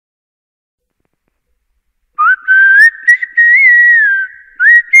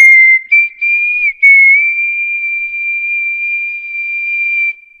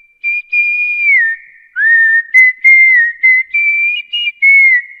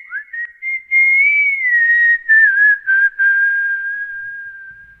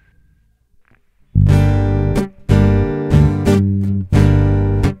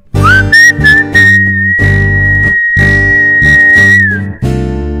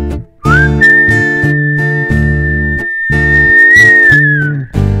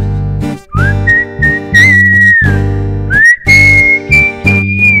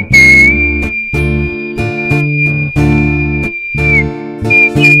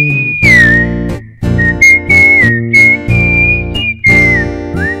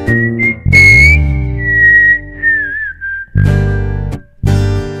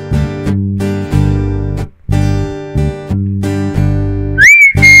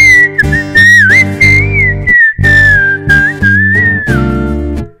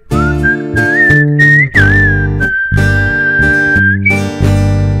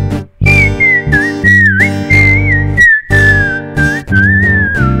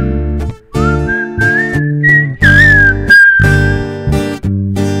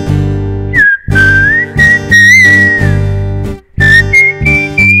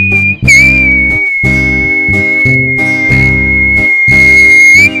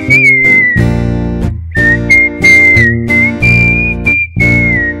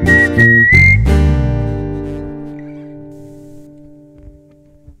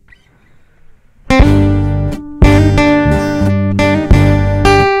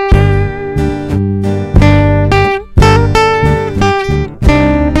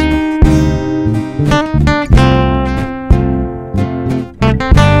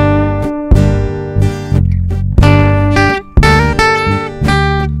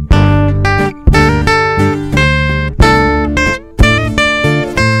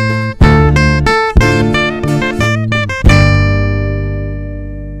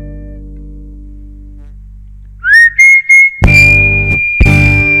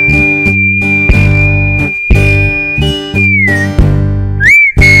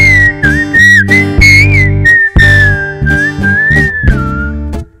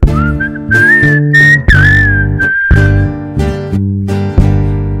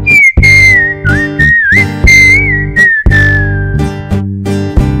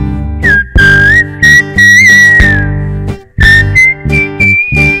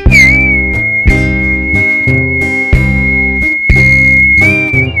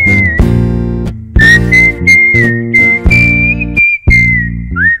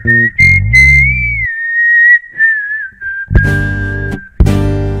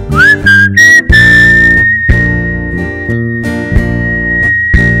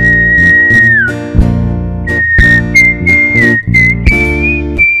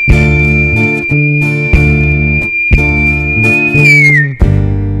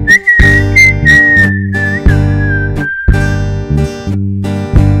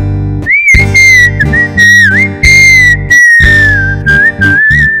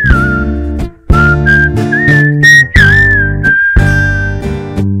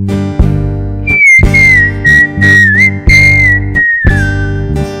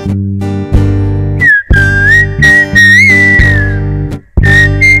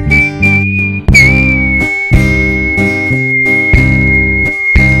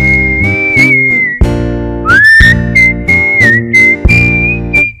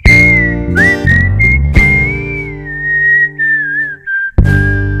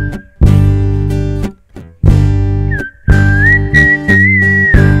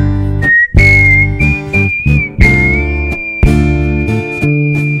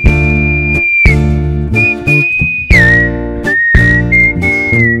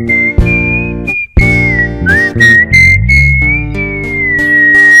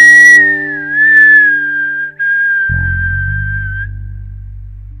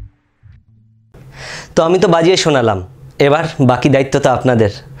তো আমি তো বাজিয়ে শোনালাম, এবার বাকি দায়িত্ব তো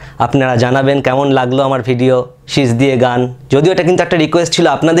আপনাদের। আপনারা জানাবেন কেমন লাগলো আমার ভিডিও, শীষ দিয়ে গান। যদিও এটা কিন্তু একটা রিকোয়েস্ট ছিল,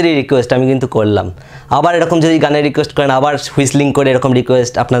 আপনাদেরই রিকোয়েস্ট, আমি কিন্তু করলাম। আবার এরকম যদি গানের রিকোয়েস্ট করেন, আবার হুইসলিং করে এরকম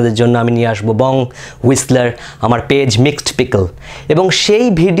রিকোয়েস্ট আপনাদের জন্য আমি নিয়ে আসবো। বং হুইসলার, আমার পেজ মিক্সড পিকল। এবং সেই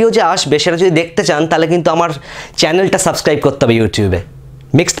ভিডিও যে আসবে সেটা যদি দেখতে চান তাহলে কিন্তু আমার চ্যানেলটা সাবস্ক্রাইব করতে হবে ইউটিউবে।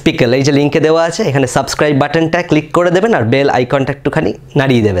 মিক্সড পিকল, এই যে লিঙ্কে দেওয়া আছে, এখানে সাবস্ক্রাইব বাটনটা ক্লিক করে দেবেন আর বেল আইকনটা একটুখানি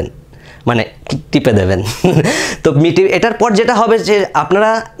নাড়িয়ে দেবেন, মানে টিপে দেবেন। তো এটার পর যেটা হবে যে আপনারা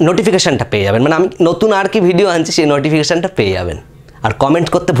নোটিফিকেশানটা পেয়ে যাবেন, মানে আমি নতুন আর কি ভিডিও আনছি সেই নোটিফিকেশানটা পেয়ে যাবেন। আর কমেন্ট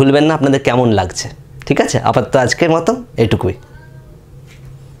করতে ভুলবেন না আপনাদের কেমন লাগছে। ঠিক আছে, আপাতত আজকের মতো এটুকুই।